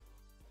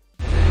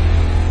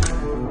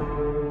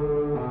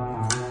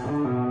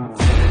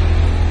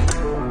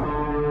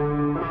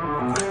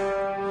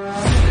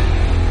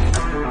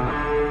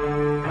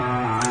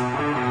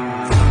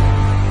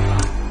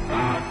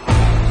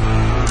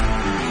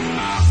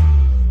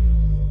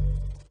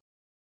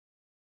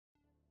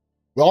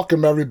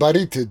Welcome,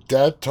 everybody, to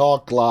Dead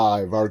Talk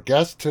Live. Our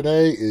guest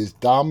today is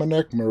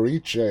Dominic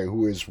Marice,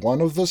 who is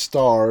one of the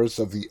stars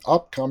of the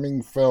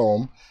upcoming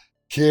film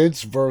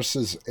Kids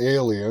vs.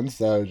 Aliens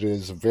that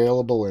is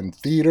available in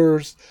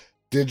theaters,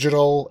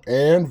 digital,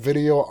 and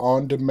video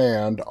on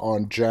demand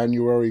on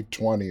January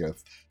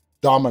 20th.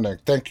 Dominic,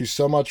 thank you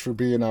so much for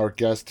being our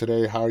guest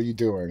today. How are you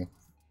doing?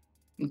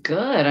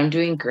 Good. I'm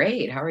doing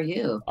great. How are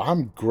you?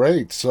 I'm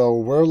great. So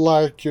we're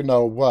like,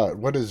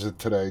 what is it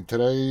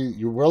today?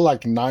 We're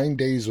like 9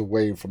 days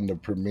away from the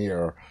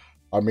premiere.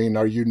 I mean,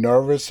 are you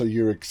nervous? Are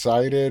you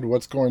excited?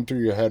 What's going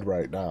through your head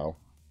right now?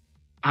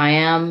 I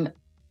am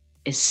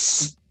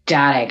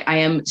ecstatic. I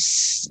am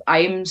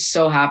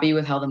so happy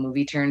with how the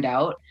movie turned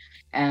out,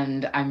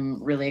 and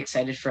I'm really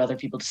excited for other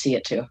people to see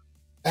it too.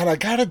 And I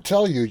gotta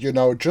tell you,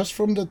 just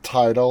from the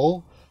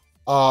title,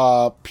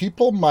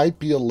 people might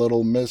be a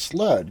little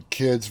misled.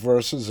 Kids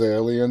versus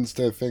aliens.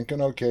 They're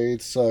thinking, okay,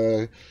 it's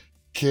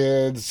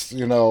kids,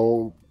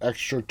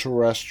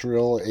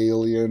 extraterrestrial,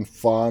 alien,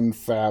 fun,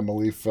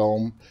 family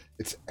film.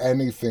 It's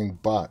anything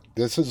but.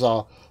 It's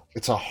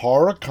a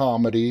horror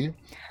comedy.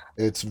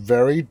 It's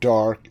very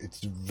dark.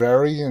 It's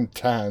very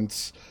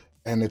intense,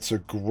 and it's a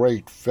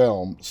great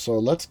film. So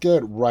let's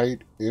get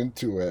right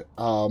into it.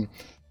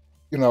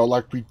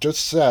 Like we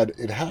just said,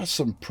 it has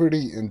some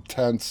pretty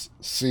intense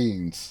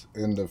scenes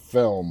in the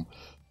film.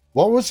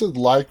 What was it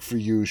like for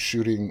you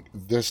shooting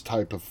this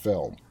type of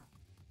film?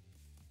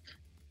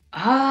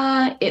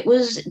 It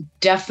was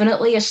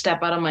definitely a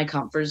step out of my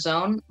comfort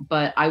zone,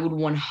 but I would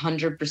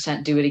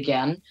 100% do it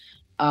again.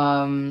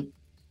 I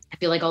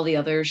feel like all the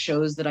other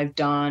shows that I've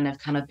done have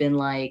kind of been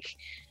like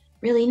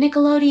really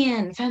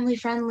Nickelodeon, family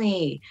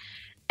friendly,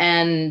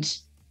 and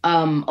a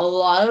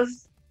lot of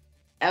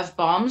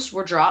F-bombs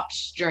were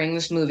dropped during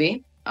this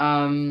movie.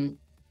 It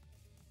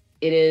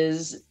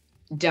is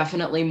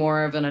definitely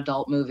more of an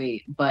adult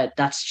movie, but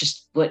that's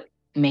just what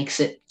makes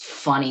it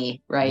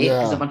funny, right?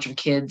 Because a Yeah, bunch of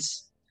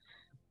kids.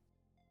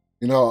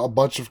 a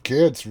bunch of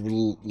kids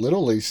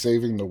literally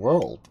saving the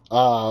world.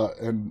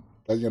 And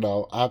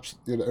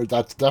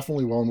that's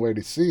definitely one way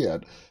to see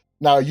it.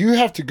 Now you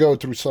have to go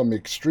through some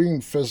extreme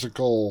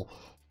physical,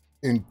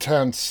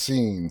 intense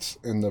scenes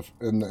in the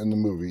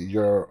movie.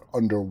 You're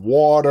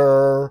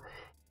underwater,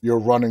 you're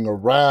running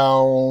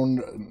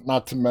around,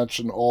 not to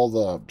mention all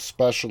the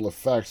special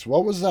effects.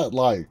 What was that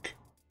like?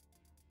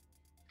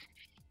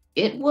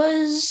 It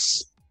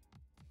was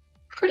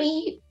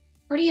pretty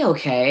pretty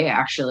okay,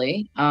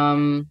 actually.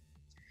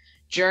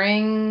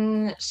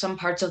 During some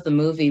parts of the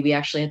movie, we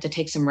actually had to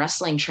take some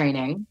wrestling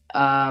training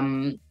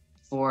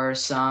for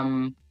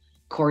some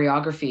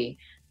choreography.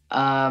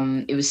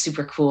 It was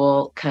super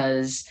cool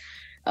because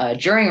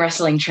during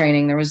wrestling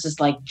training, there was this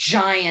like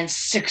giant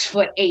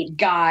 6'8"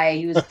 guy.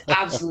 He was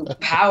absolute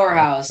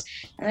powerhouse,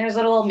 and there's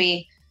little old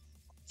me,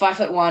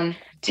 5'1",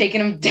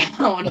 taking him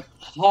down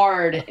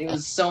hard. It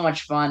was so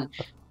much fun,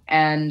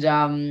 and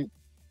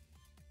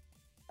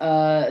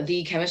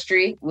the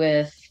chemistry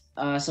with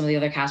some of the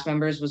other cast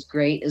members was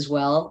great as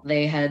well.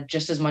 They had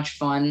just as much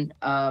fun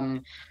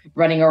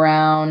running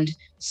around,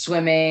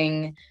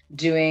 swimming,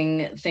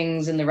 doing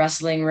things in the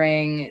wrestling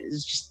ring. It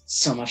was just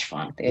so much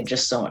fun. They had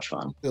just so much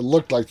fun. It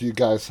looked like you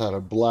guys had a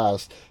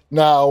blast.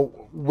 Now,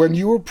 when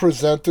you were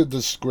presented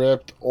the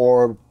script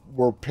or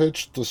were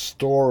pitched the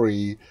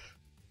story,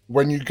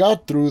 when you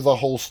got through the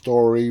whole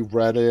story,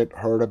 read it,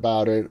 heard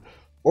about it,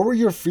 what were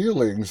your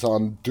feelings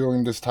on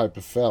doing this type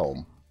of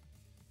film?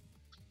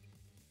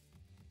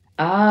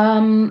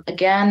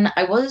 Again,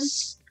 I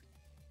was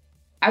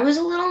a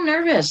little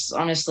nervous,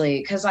 honestly,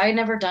 because I had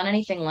never done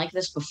anything like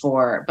this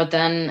before. But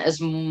then,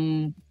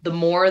 the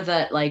more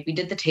that like we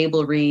did the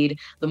table read,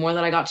 the more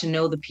that I got to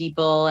know the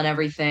people and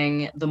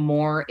everything, the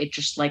more it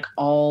just like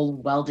all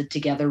welded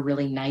together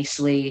really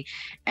nicely,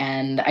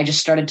 and I just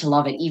started to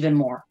love it even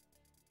more.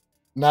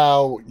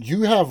 Now,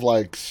 you have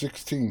like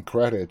 16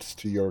 credits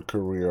to your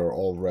career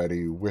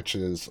already, which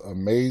is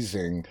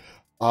amazing.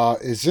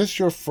 Is this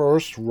your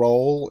first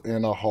role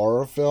in a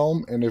horror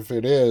film? And if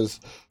it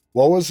is,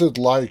 what was it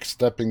like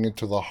stepping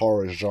into the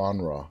horror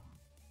genre?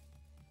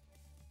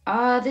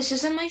 This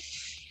isn't my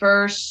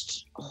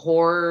first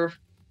horror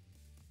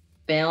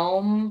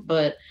film,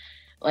 but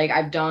like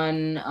I've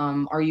done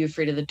Are You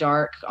Afraid of the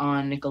Dark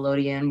on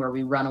Nickelodeon, where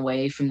we run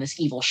away from this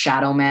evil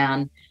shadow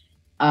man.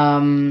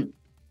 Um,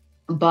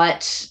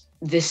 but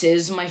this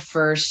is my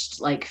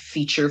first like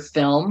feature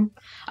film.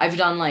 I've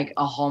done like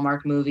a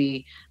Hallmark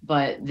movie,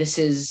 but this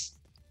is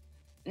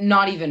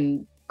not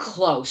even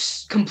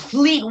close.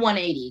 Complete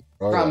 180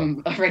 Oh, yeah.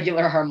 from a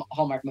regular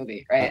Hallmark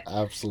movie, right?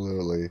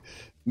 Absolutely.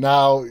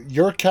 Now,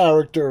 your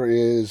character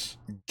is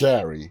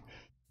Gary,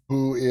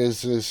 who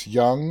is this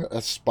young,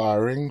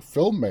 aspiring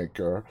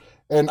filmmaker.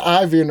 And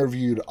I've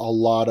interviewed a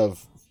lot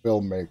of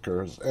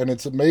filmmakers, and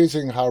it's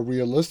amazing how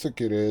realistic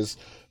it is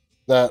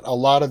that a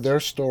lot of their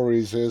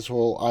stories is,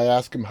 well, I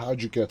ask them,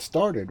 how'd you get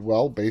started?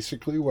 Well,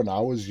 basically, when I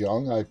was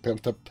young, I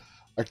picked up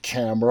a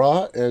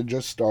camera and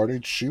just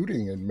started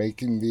shooting and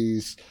making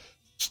these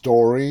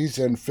stories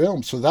and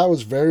films. So that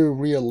was very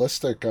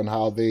realistic on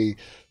how they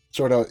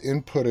sort of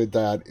inputted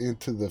that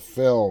into the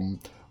film.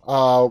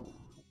 Uh,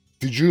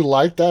 did you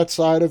like that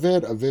side of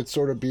it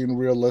sort of being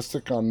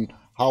realistic on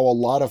how a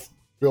lot of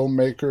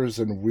filmmakers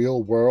in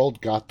real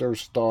world got their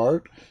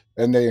start,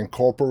 and they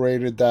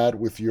incorporated that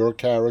with your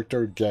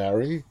character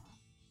Gary?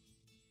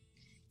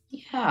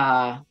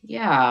 Yeah,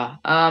 yeah.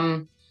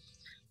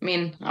 I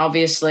mean,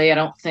 obviously, I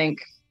don't think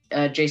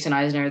Jason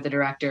Eisner, the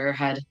director,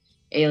 had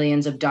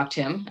aliens abduct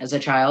him as a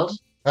child.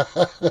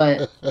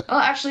 But well,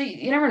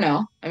 actually, you never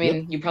know. I Yep.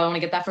 mean, you probably want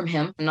to get that from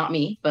him and not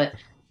me. But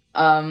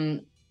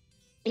um,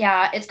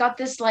 yeah, it's got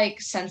this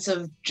like sense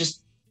of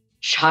just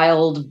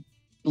child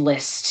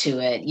bliss to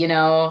it, you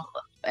know?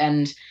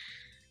 And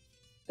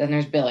then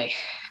there's Billy.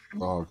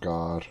 Oh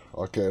God.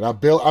 Okay. Now,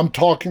 Bill, I'm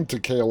talking to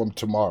Caleb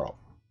tomorrow.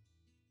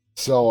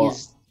 So,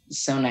 He's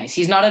so nice.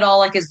 He's not at all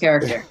like his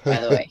character, by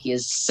the way. He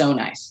is so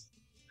nice.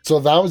 so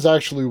that was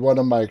actually one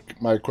of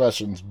my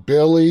questions.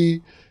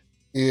 Billy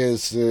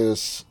is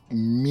this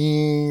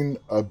mean,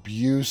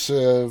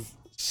 abusive,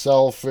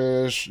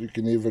 selfish. You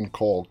can even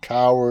call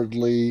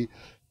cowardly.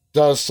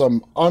 Does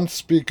some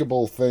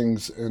unspeakable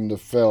things in the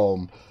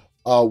film.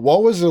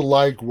 What was it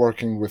like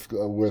working with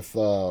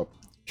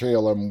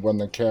Caleb when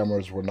the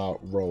cameras were not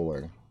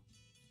rolling?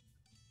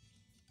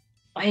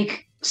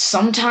 Like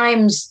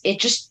sometimes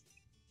it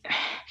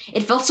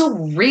felt so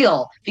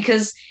real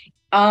because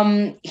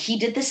he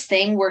did this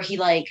thing where he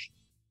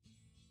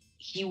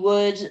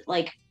would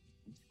like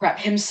prep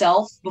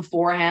himself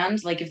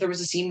beforehand. Like if there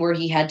was a scene where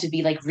he had to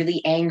be like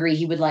really angry,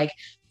 he would like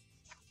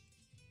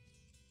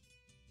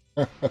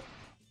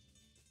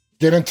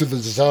Get into the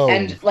zone.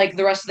 and like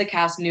the rest of the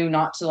cast knew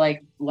not to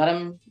like let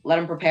him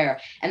prepare.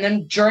 And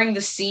then during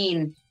the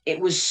scene, it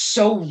was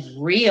so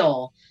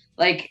real.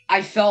 Like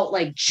I felt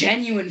like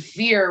genuine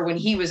fear when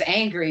he was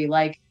angry.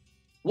 Like,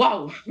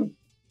 whoa.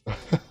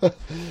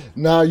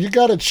 Now, you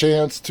got a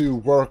chance to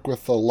work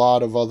with a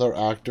lot of other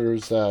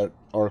actors that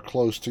are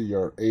close to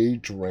your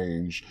age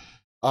range.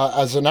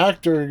 As an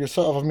actor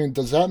yourself, I mean,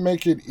 does that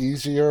make it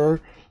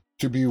easier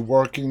to be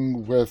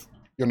working with,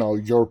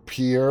 your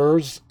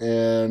peers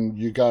and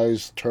you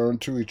guys turn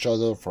to each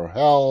other for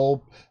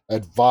help,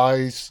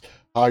 advice,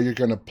 how you're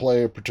going to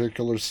play a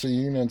particular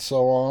scene, and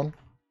so on?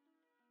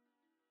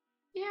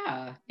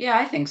 Yeah, yeah,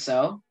 I think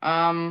so.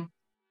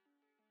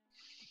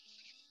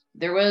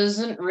 There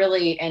wasn't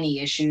really any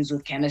issues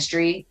with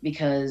chemistry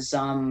because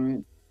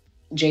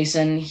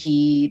Jason,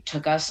 he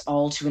took us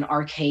all to an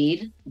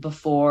arcade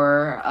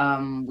before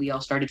we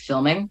all started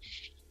filming.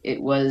 It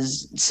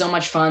was so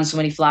much fun, so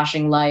many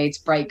flashing lights,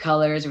 bright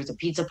colors. There was a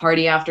pizza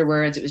party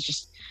afterwards. It was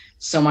just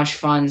so much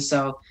fun.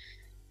 So,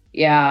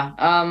 yeah,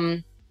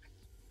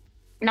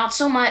 not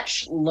so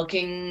much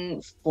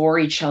looking for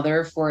each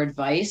other for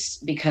advice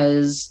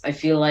because I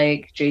feel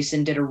like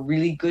Jason did a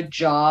really good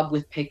job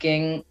with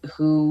picking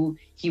who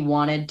he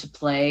wanted to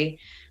play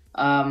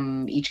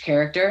each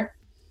character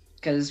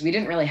because we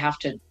didn't really have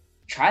to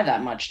try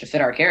that much to fit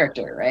our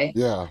character, right?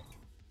 Yeah.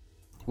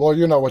 Well,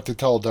 you know what to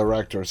tell a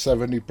director.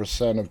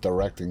 70% of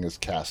directing is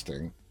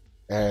casting.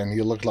 And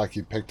he looked like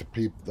he picked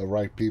the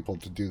right people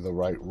to do the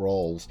right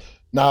roles.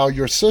 Now,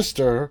 your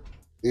sister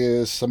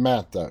is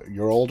Samantha,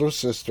 your older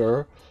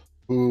sister,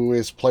 who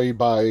is played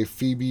by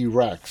Phoebe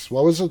Rex.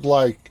 What was it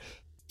like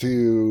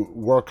to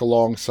work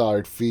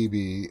alongside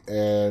Phoebe?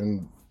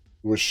 And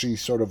was she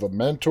sort of a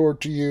mentor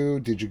to you?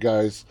 Did you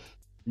guys,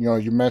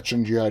 you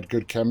mentioned you had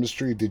good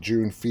chemistry. Did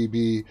you and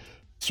Phoebe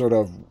sort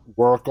of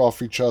work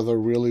off each other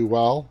really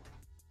well?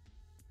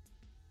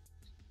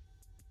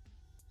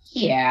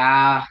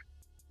 Yeah.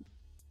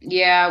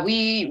 Yeah,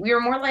 we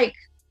were more like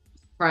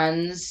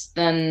friends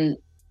than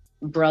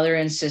brother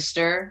and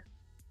sister.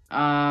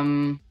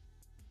 Um,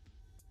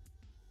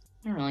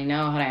 I don't really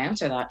know how to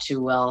answer that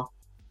too well.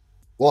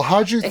 Well,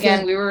 how'd you Again,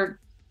 think? we were,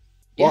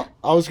 yeah. Well,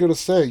 I was gonna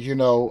say,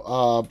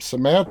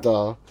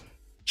 Samantha,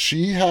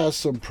 she has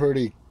some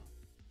pretty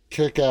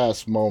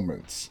kick-ass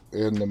moments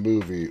in the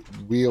movie,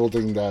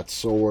 wielding that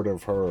sword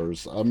of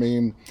hers. I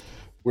mean,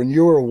 when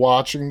you were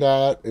watching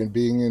that and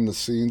being in the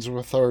scenes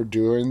with her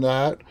doing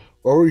that,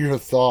 what were your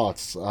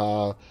thoughts?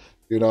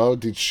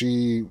 Did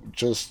she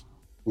just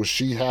was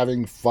she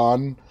having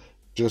fun?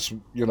 Just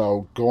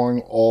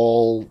going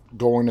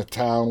to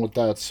town with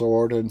that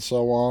sword and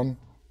so on.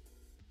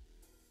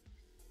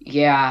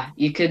 Yeah,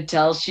 you could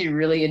tell she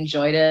really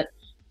enjoyed it.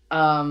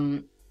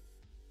 Um,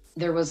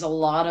 there was a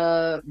lot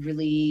of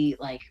really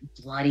like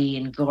bloody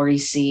and gory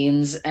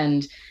scenes,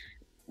 and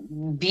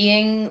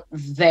being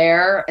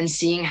there and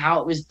seeing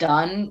how it was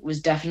done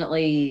was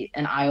definitely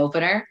an eye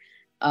opener.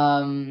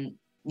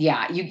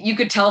 Yeah, you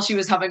could tell she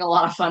was having a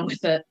lot of fun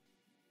with it.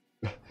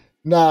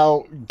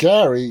 Now,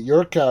 Gary,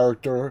 your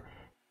character,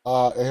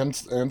 and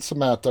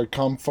Samantha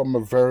come from a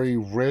very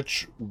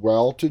rich,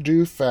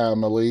 well-to-do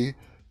family,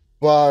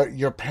 but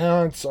your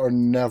parents are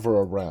never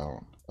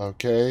around.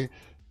 Okay,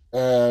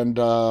 and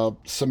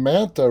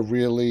Samantha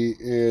really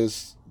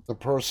is the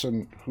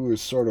person who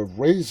is sort of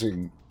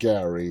raising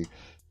Gary.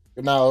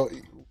 Now,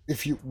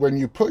 if you when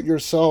you put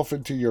yourself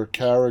into your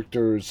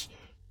character's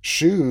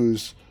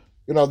shoes,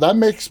 That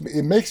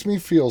makes me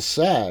feel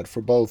sad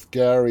for both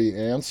Gary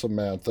and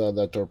Samantha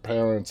that their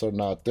parents are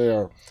not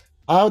there.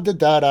 How did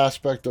that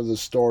aspect of the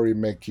story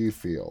make you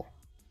feel?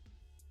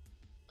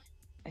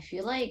 I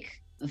feel like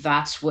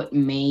that's what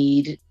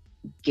made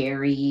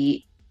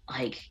Gary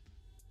like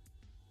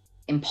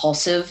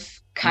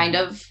impulsive, kind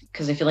Mhm. of,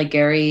 because I feel like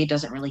Gary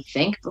doesn't really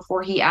think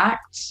before he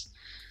acts.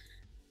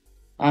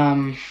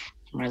 Um,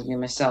 Reminds me of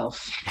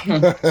myself.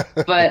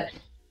 But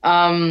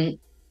um,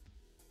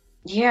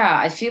 yeah,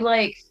 I feel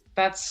like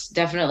that's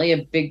definitely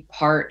a big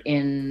part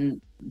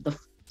in the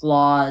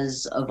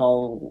flaws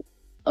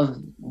of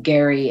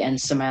Gary and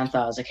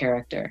Samantha as a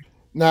character.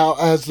 Now,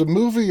 as the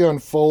movie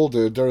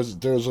unfolded,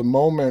 there's a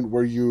moment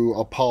where you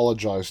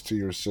apologize to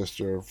your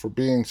sister for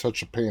being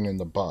such a pain in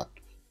the butt.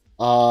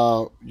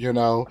 You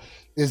know,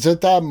 is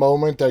it that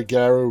moment that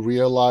Gary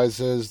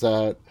realizes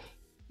that,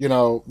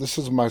 this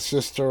is my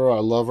sister, I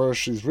love her,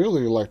 she's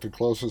really like the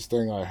closest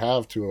thing I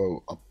have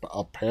to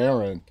a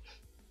parent,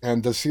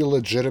 and does he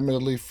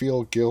legitimately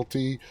feel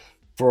guilty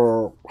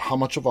for how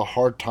much of a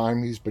hard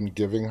time he's been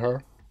giving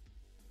her?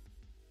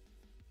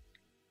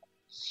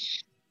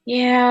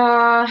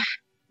 Yeah,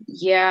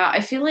 yeah,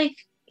 I feel like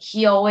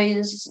he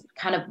always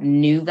kind of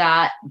knew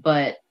that,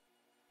 but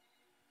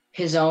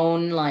his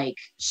own like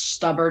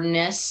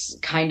stubbornness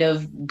kind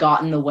of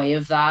got in the way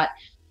of that.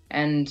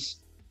 And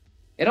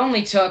it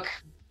only took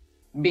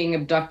being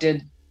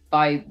abducted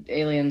by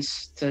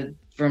aliens to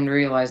for him to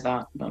realize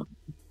that. But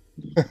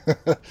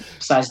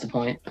besides the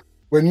point.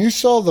 When you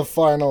saw the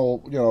final,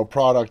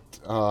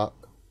 product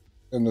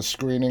in the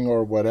screening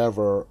or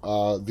whatever,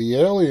 the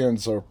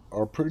aliens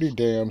are pretty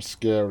damn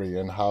scary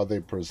in how they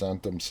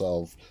present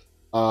themselves.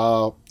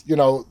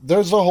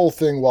 There's a whole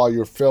thing while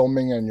you're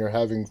filming and you're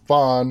having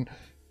fun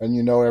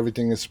and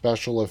everything is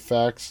special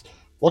effects.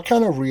 What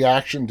kind of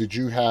reaction did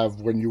you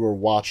have when you were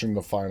watching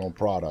the final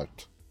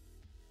product?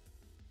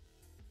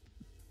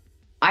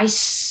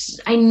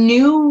 I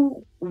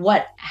knew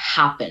what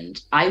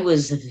happened. I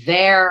was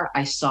there.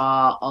 I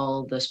saw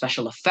all the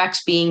special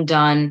effects being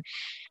done,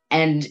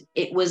 and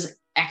it was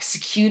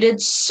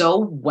executed so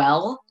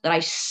well that I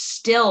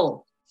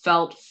still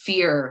felt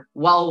fear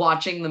while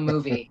watching the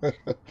movie.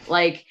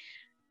 Like,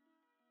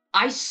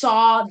 I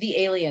saw the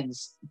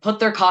aliens put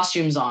their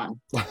costumes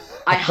on.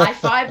 I high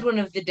fived one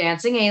of the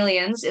dancing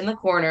aliens in the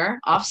corner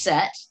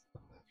offset.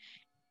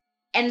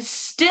 And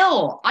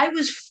still, I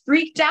was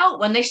freaked out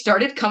when they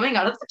started coming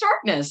out of the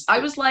darkness. I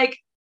was like,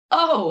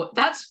 oh,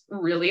 that's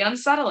really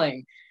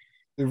unsettling.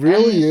 It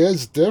really And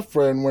is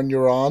different when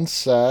you're on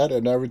set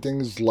and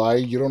everything's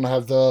light. You don't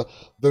have the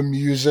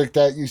music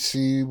that you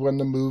see when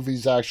the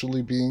movie's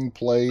actually being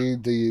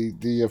played. The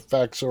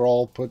effects are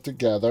all put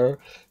together.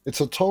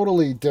 It's a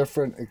totally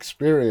different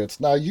experience.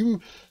 Now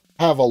you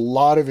have a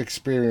lot of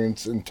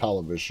experience in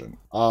television.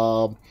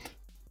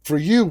 For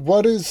you,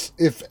 what is,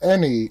 if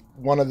any,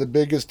 one of the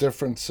biggest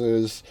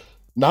differences,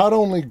 not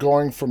only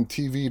going from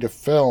TV to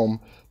film,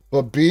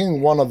 but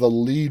being one of the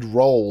lead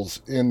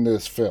roles in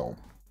this film?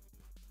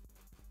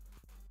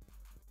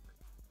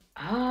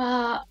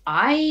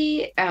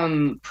 I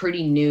am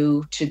pretty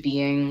new to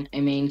being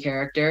a main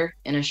character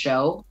in a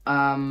show.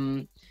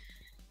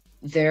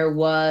 There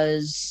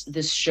was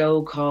this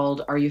show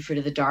called Are You Afraid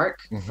of the Dark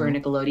for Hmm.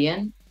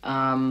 Nickelodeon.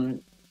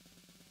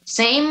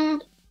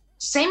 Same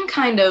same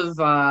kind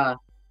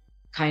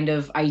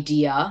of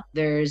idea.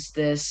 There's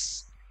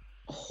this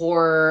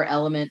horror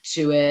element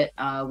to it.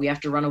 We have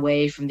to run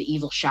away from the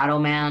evil Shadow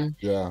Man,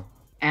 Yeah.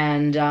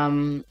 and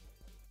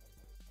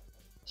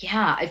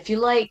yeah, I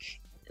feel like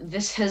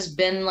this has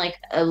been like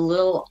a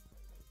little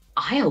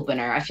eye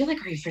opener. I feel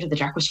like Are You Afraid of the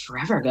Dark was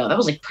forever ago. That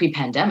was like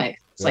pre-pandemic.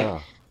 It's like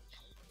Yeah.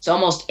 it's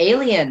almost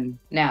alien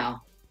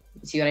now.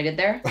 You see what I did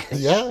there?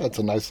 Yeah, it's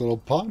a nice little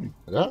pun.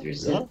 Yeah,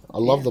 There's yeah. a I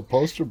love yeah. the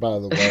poster, by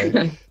the way.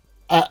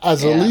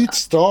 As a Yeah. lead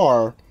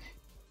star,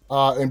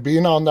 and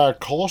being on that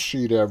call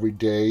sheet every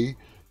day,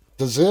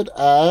 does it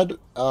add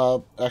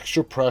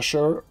extra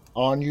pressure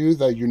on you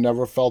that you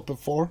never felt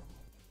before?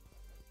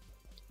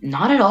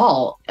 Not at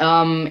all.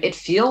 It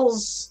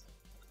feels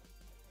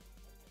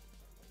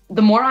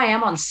the more I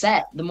am on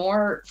set, the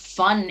more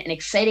fun and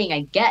exciting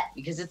I get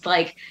because it's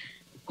like,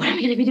 what am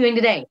I going to be doing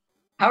today?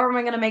 How am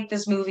I going to make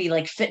this movie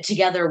like fit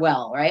together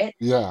well, right?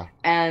 Yeah.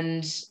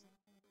 And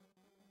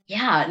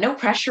yeah, no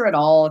pressure at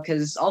all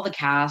because all the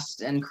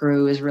cast and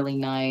crew is really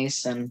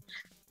nice and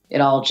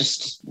it all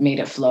just made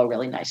it flow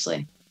really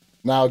nicely.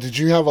 Now, did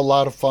you have a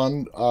lot of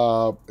fun?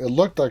 It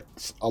looked like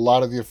a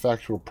lot of the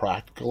effects were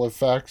practical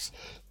effects,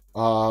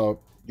 uh,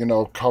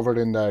 covered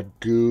in that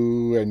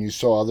goo, and you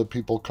saw other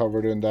people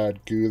covered in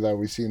that goo that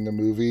we see in the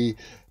movie.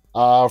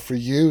 For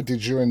you,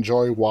 did you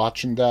enjoy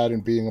watching that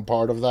and being a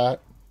part of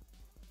that?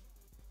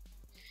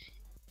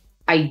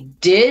 I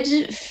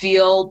did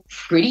feel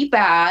pretty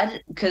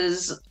bad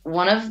because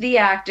one of the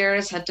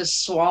actors had to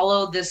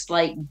swallow this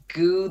like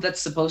goo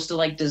that's supposed to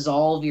like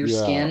dissolve your Yeah,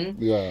 skin.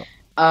 yeah.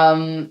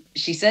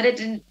 She said it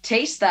didn't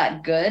taste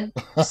that good,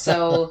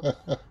 so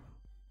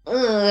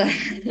ugh,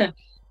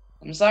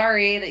 I'm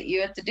sorry that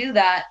you had to do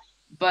that,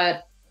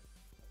 but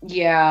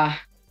yeah,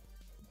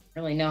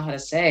 really know how to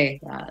say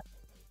that.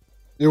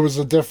 It was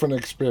a different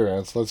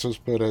experience. Let's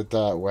just put it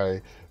that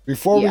way.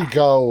 Before we Yeah.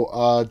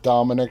 go,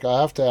 Dominic,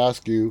 I have to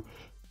ask you,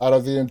 out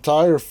of the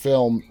entire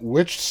film,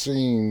 which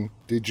scene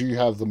did you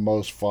have the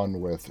most fun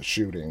with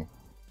shooting?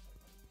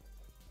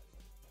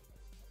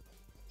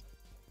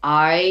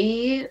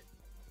 I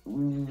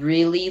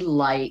really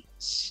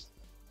liked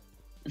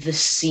the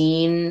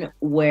scene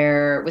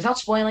where, without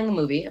spoiling the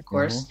movie, of Mm-hmm.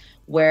 course,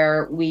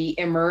 where we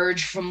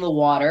emerge from the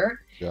water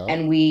Yeah.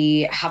 and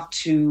we have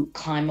to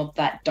climb up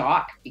that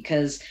dock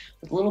because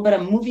with a little bit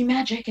of movie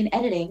magic and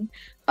editing,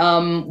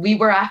 we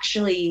were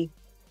actually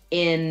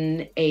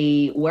in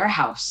a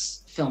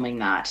warehouse filming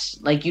that.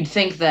 Like you'd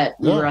think that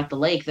we were Yeah. at the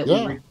lake that we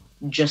Yeah. were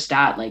just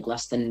at like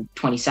less than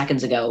 20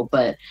 seconds ago,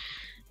 but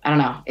I don't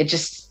know. It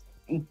just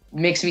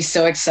makes me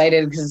so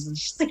excited because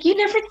it's just like you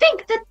never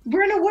think that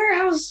we're in a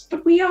warehouse,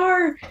 but we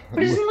are.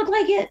 But it doesn't look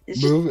like it. It's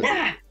just Movie,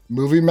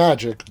 movie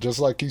magic, just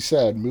like you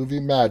said, movie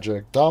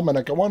magic.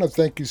 Dominic, I want to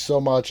thank you so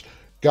much.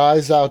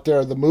 Guys out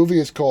there, the movie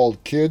is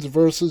called Kids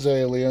versus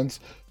Aliens.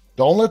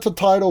 Don't let the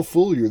title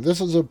fool you. This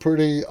is a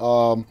pretty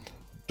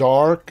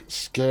dark,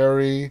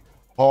 scary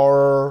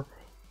horror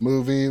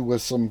movie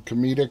with some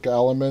comedic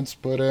elements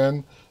put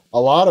in. A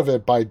lot of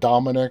it by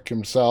Dominic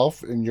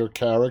himself in your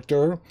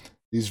character.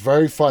 He's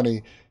very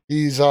funny.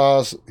 He's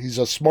a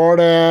smart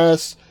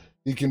ass.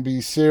 He can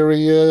be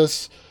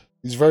serious.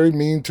 He's very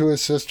mean to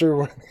his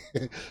sister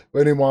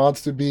when he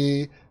wants to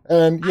be.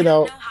 And you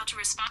know,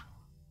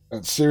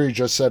 and Siri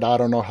just said, I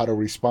don't know how to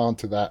respond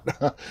to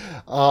that.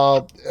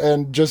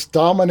 And just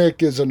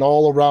Dominic is an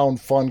all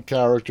around fun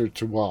character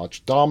to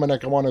watch.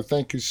 Dominic, I want to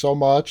thank you so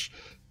much.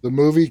 The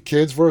movie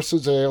Kids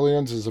vs.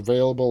 Aliens is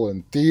available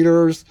in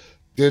theaters,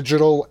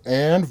 digital,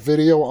 and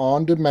video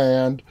on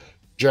demand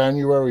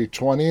January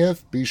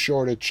 20th. Be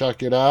sure to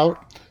check it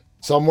out.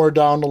 Somewhere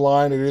down the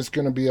line, it is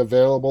going to be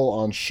available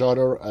on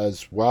Shudder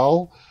as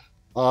well.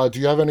 Do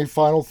you have any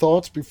final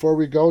thoughts before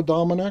we go,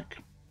 Dominic?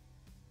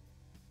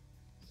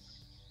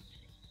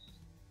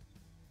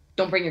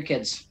 don't bring your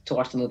kids to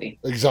watch the movie.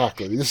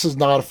 Exactly. This is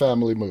not a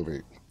family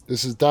movie.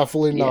 This is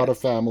definitely Yeah. not a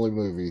family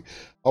movie.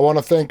 I want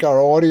to thank our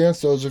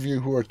audience, those of you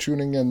who are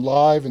tuning in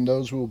live and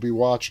those who will be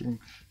watching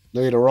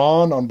later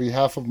on. On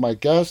behalf of my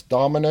guest,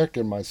 Dominic,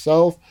 and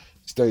myself,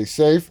 stay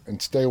safe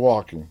and stay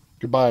walking.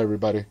 Goodbye,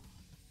 everybody.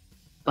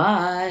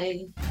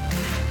 Bye.